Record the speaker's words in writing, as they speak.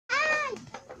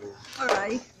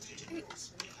Alright.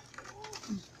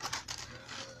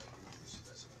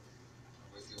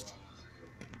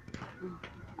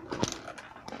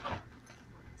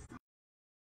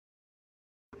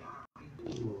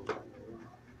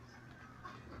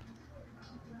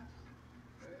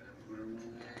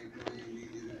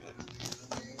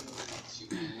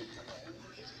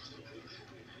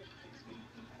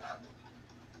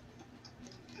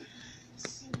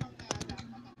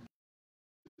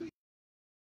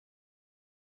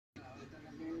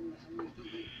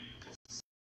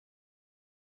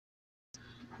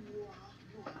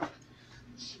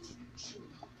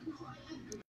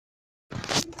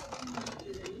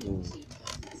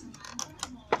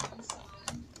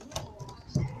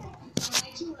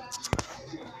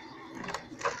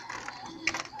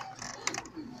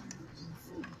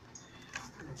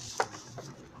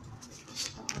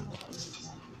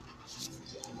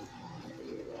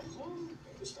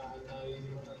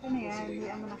 Ano yan? Hindi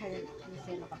mo na kayo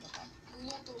isa nakatapat.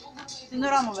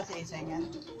 Sinura mo ba sa isa yan?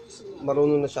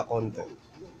 Marunong na siya konti.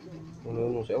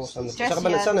 Marunong siya. Chess Saka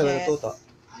ba yan, sana chess. natuto?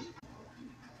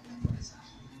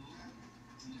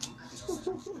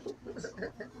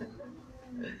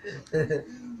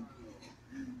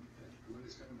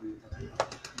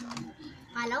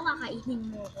 Kala ko kakainin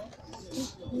mo ko.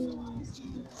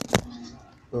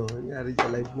 Oo, nangyari sa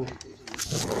live mo.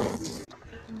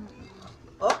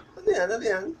 Oh, ano yan? Ano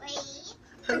yan? Wait.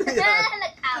 Ano yan?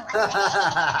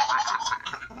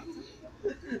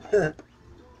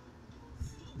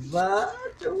 Ba?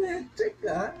 Chumecheck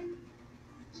ka?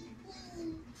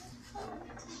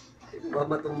 Ba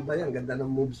matumba yan? Ganda ng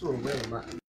moves mo.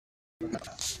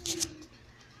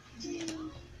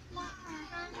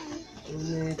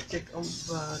 Chumecheck ang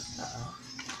bata.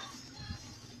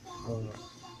 Oh.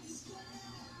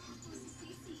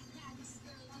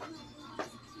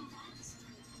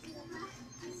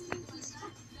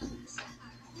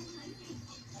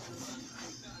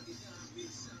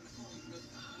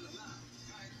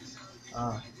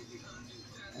 Ah.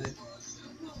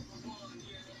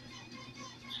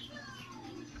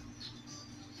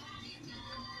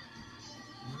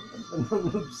 Ang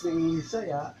moves ni Isa,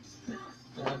 ya.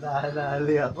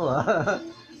 Nadadali ako, ha.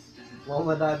 Mukhang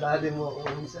madadali mo ako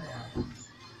ng Isa, ya.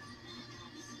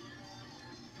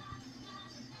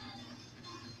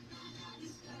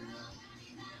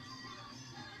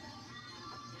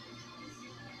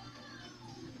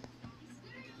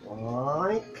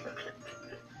 Oink!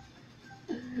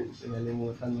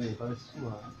 Pinalimutan mo yung first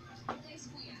mo, ha.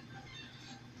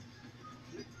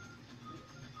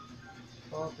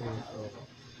 Okay, so.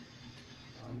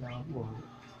 Tanda mo.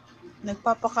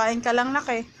 Nagpapakain ka lang nak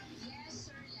eh.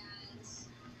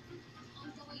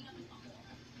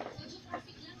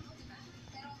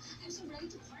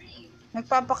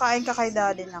 Nagpapakain ka kay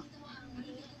daddy nak.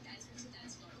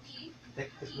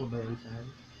 Teknik mo ba yun, Sal?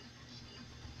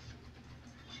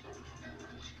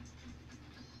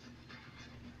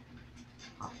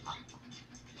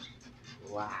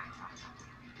 Wow!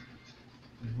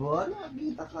 Bola,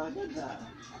 kita ka agad, ha?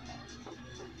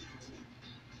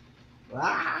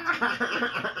 Wow!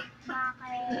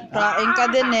 Bakit? Kain ka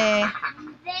din eh.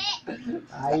 Hindi.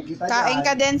 Kain kita Kain dyan.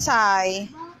 ka din,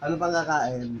 Sai. Ano pang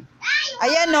kakain?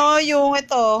 Ayan o, yung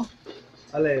ito.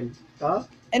 Alin? Ito?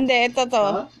 Hindi, ito to.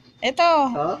 Ha? Ito.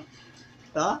 Ito?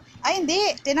 Ito? Ay, hindi.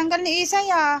 Tinanggal ni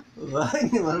Isay ah.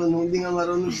 Hindi nga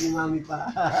marunong si Mami pa.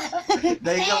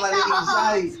 Dahil ka pala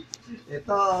Isay.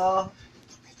 Ito.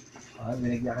 Oh,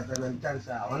 binigyan ka ng chance.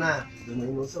 Ako na. Doon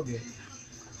na inusog eh.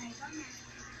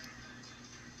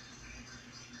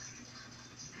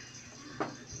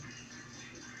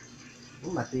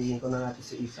 Matingin ko na natin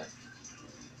si Isa.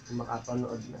 Kung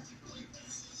makapanood na.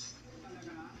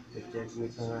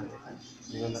 Checkmate na nga.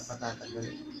 Hindi nga napatatagal.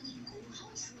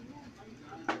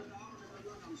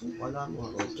 Wala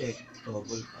mo. O, check.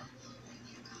 Double pa.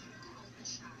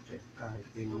 Check kahit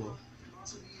yun mo.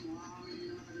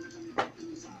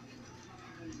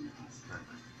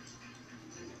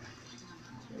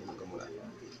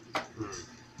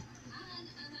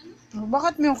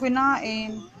 Bakit mo yung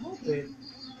kinain? Okay.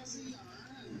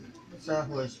 Sa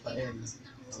horse pa rin.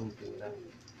 Ang tingnan.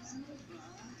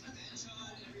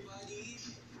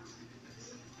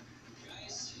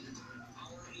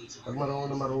 Pag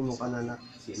marunong ka na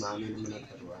si Mami naman ang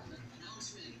taruan.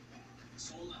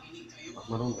 Pag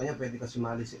marunong ka niya, pwede ka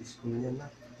sumali sa school niya na.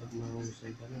 Pag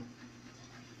mahusay ka na.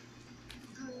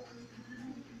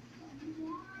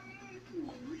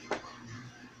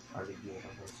 Paligyan ka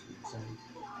sa speed sign.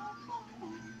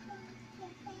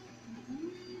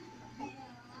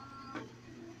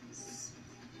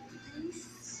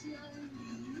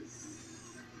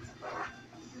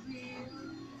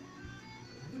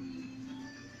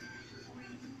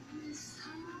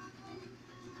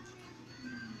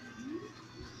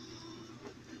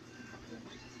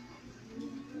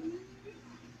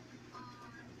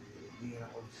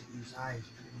 Si Isay.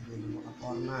 Hindi na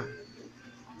makaporma.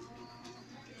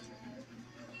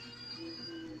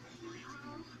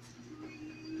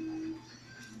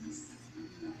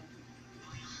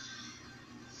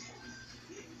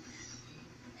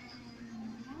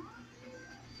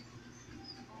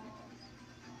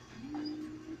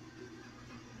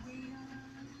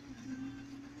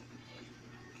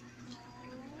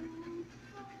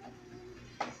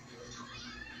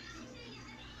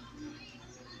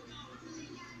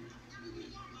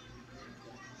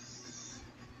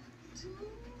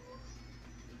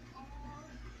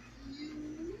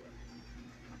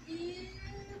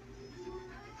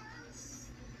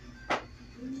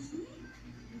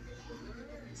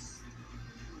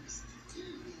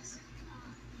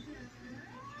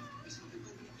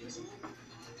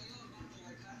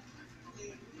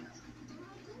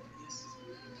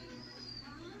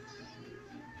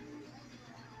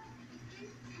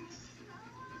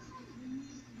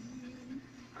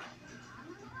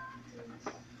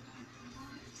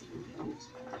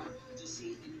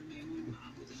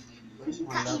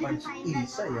 Malaban si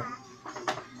Isay, ah.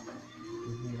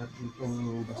 Hirap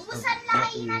itong basta Ubusan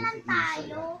lahi na lang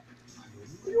tayo.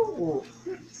 Ayoko.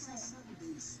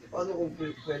 Paano kung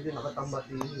pwede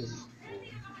nakatambatiin?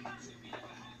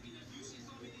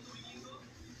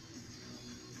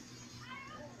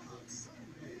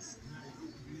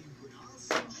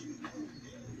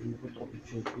 Hindi ko ito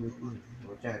i-check ulit mo.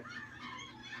 Check.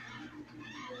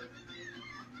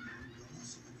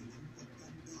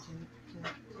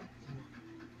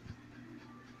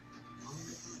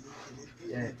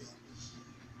 Yes.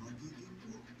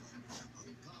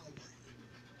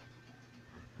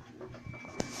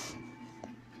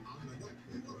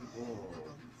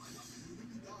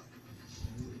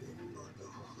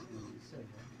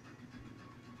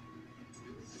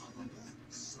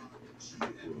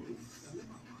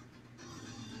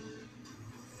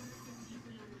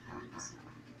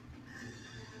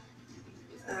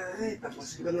 Ay,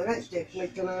 tapos ko na nga.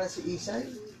 Checkmate ko na nga si Isay.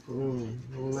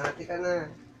 Mati ka na.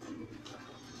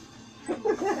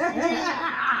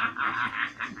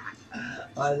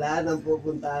 Wala nang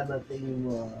pupuntahan ng tingin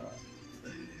mo.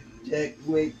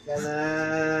 Checkmate ka na.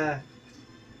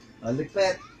 O,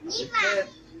 ligpet. Ligpet.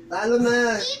 Talo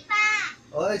na. Ipa!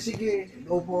 Oy, sige.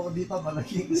 Upo ako dito para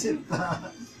nag-iisip ka.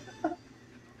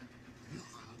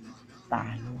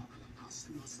 Talo.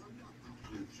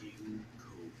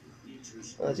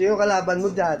 O, sino kalaban mo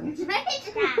dyan?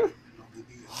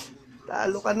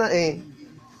 Talo ka na eh.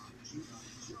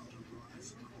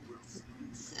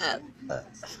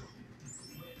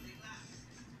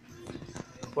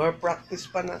 For practice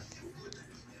pa na.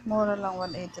 Mura lang,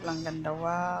 180 lang. Ganda,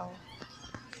 wow.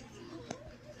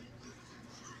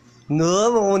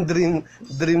 No, mga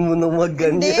dream mo nung Hindi,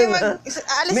 magganyan.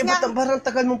 alis May nga. ba't parang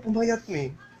tagal mong pumayat,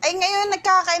 me? Ay, ngayon,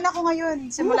 nagkakain ako ngayon.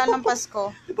 Simula ng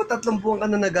Pasko. Di ba 3 buwan ka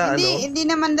na nag-ano? Hindi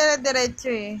naman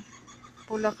diretso eh.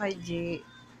 Pula kay G.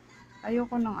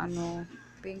 Ayoko ng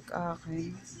pink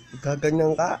akin.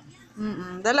 Gaganyan ka?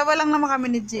 Dalawa lang naman kami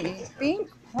ni G eh. Pink?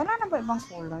 Wala na ba ibang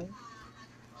kulay?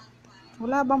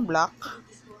 Wala bang black?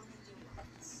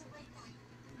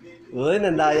 Uy,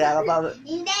 nandaya ka pa.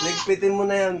 Hindi! Ligpitin mo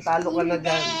na yan, talo ka na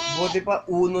dyan. Buti pa,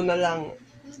 1 na lang.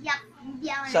 Hindi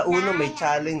ako Sa 1 may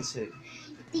challenge eh.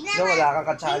 Tingnan Diyan, mo. wala ka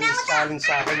ka-challenge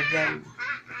sa akin dyan.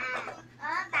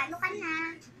 Oh, talo ka na.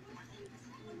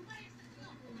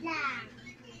 Lang.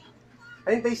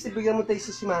 Ayun, tasty, bigyan mo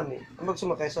tasty si mami. Ang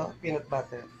magsumakeso, peanut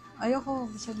butter. Ayoko,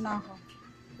 busog na ako.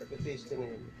 Tasty na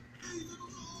yun.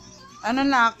 Ano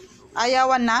na?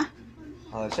 Ayawan na?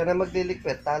 Oh, siya na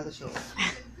magdiligpit, talo siya.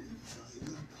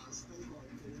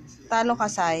 Talo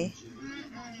ka, Sai.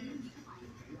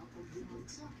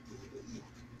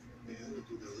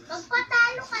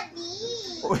 Magpatalo ka di.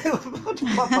 Uy, bakit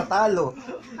papatalo?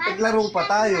 Naglaro pa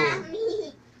tayo.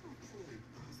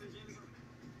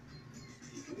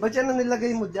 Ba't yan ang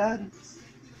nilagay mo dyan?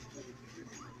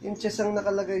 Yung chess ang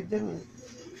nakalagay dyan eh.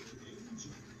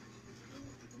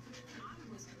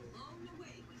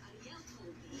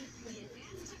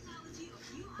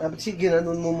 Dapat sige,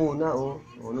 ginanon mo muna, oh.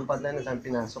 O, nung padla na saan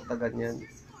pinasok ka ganyan.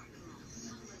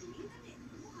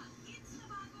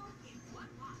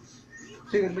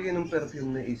 Sige, nagbigay ng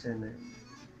perfume na isa na yun.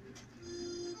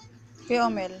 Kay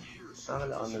Omel.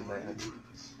 Akala ko nagbayad.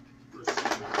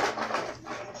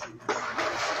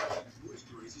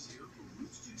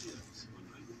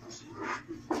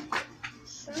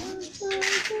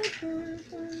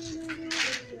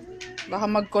 Baka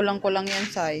magkulang-kulang yan,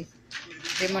 Sai.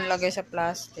 Hindi mo lagay sa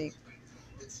plastic.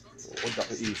 Oo,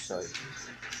 daki isa eh.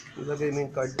 Ilagay mo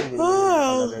yung card mo, hindi mo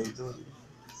nakalagay doon.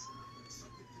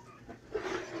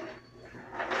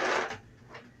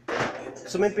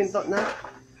 Gusto mo yung pinto na?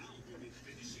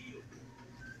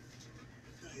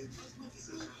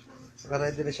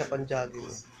 Naka-ready na siya pang-jogging.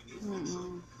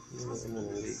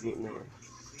 Ligo na yan.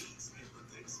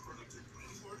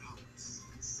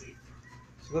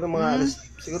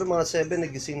 Siguro mga 7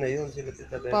 nagising na yun. Sila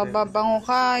Tita Bebe. Pababango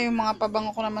ka. Yung mga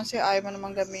pabango ko naman siya, ayaw mo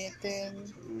naman gamitin.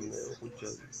 Ayaw ko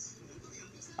dyan.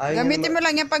 Gamitin mo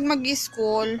lang yan pag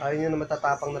mag-school. Ayaw nyo na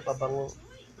matatapang na pabango.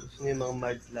 Gusto nyo yung mga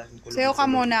mild lang. Sayo ka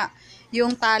muna.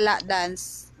 Yung tala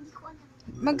dance.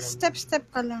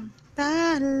 Mag-step-step ka lang.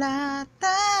 Tala,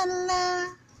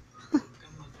 tala.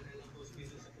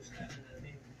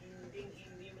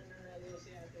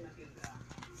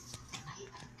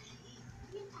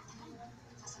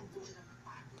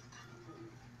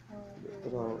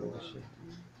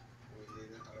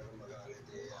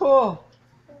 Oh!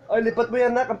 Ay, lipat mo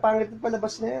yan, nak. Ang pangit ng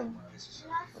palabas na yan.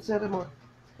 Sere mo.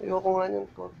 Ayoko nga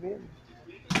niyang cord mo yan.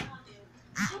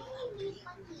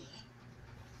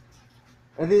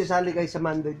 Hindi, sali kayo sa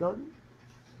Monday doon?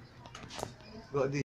 Go, di.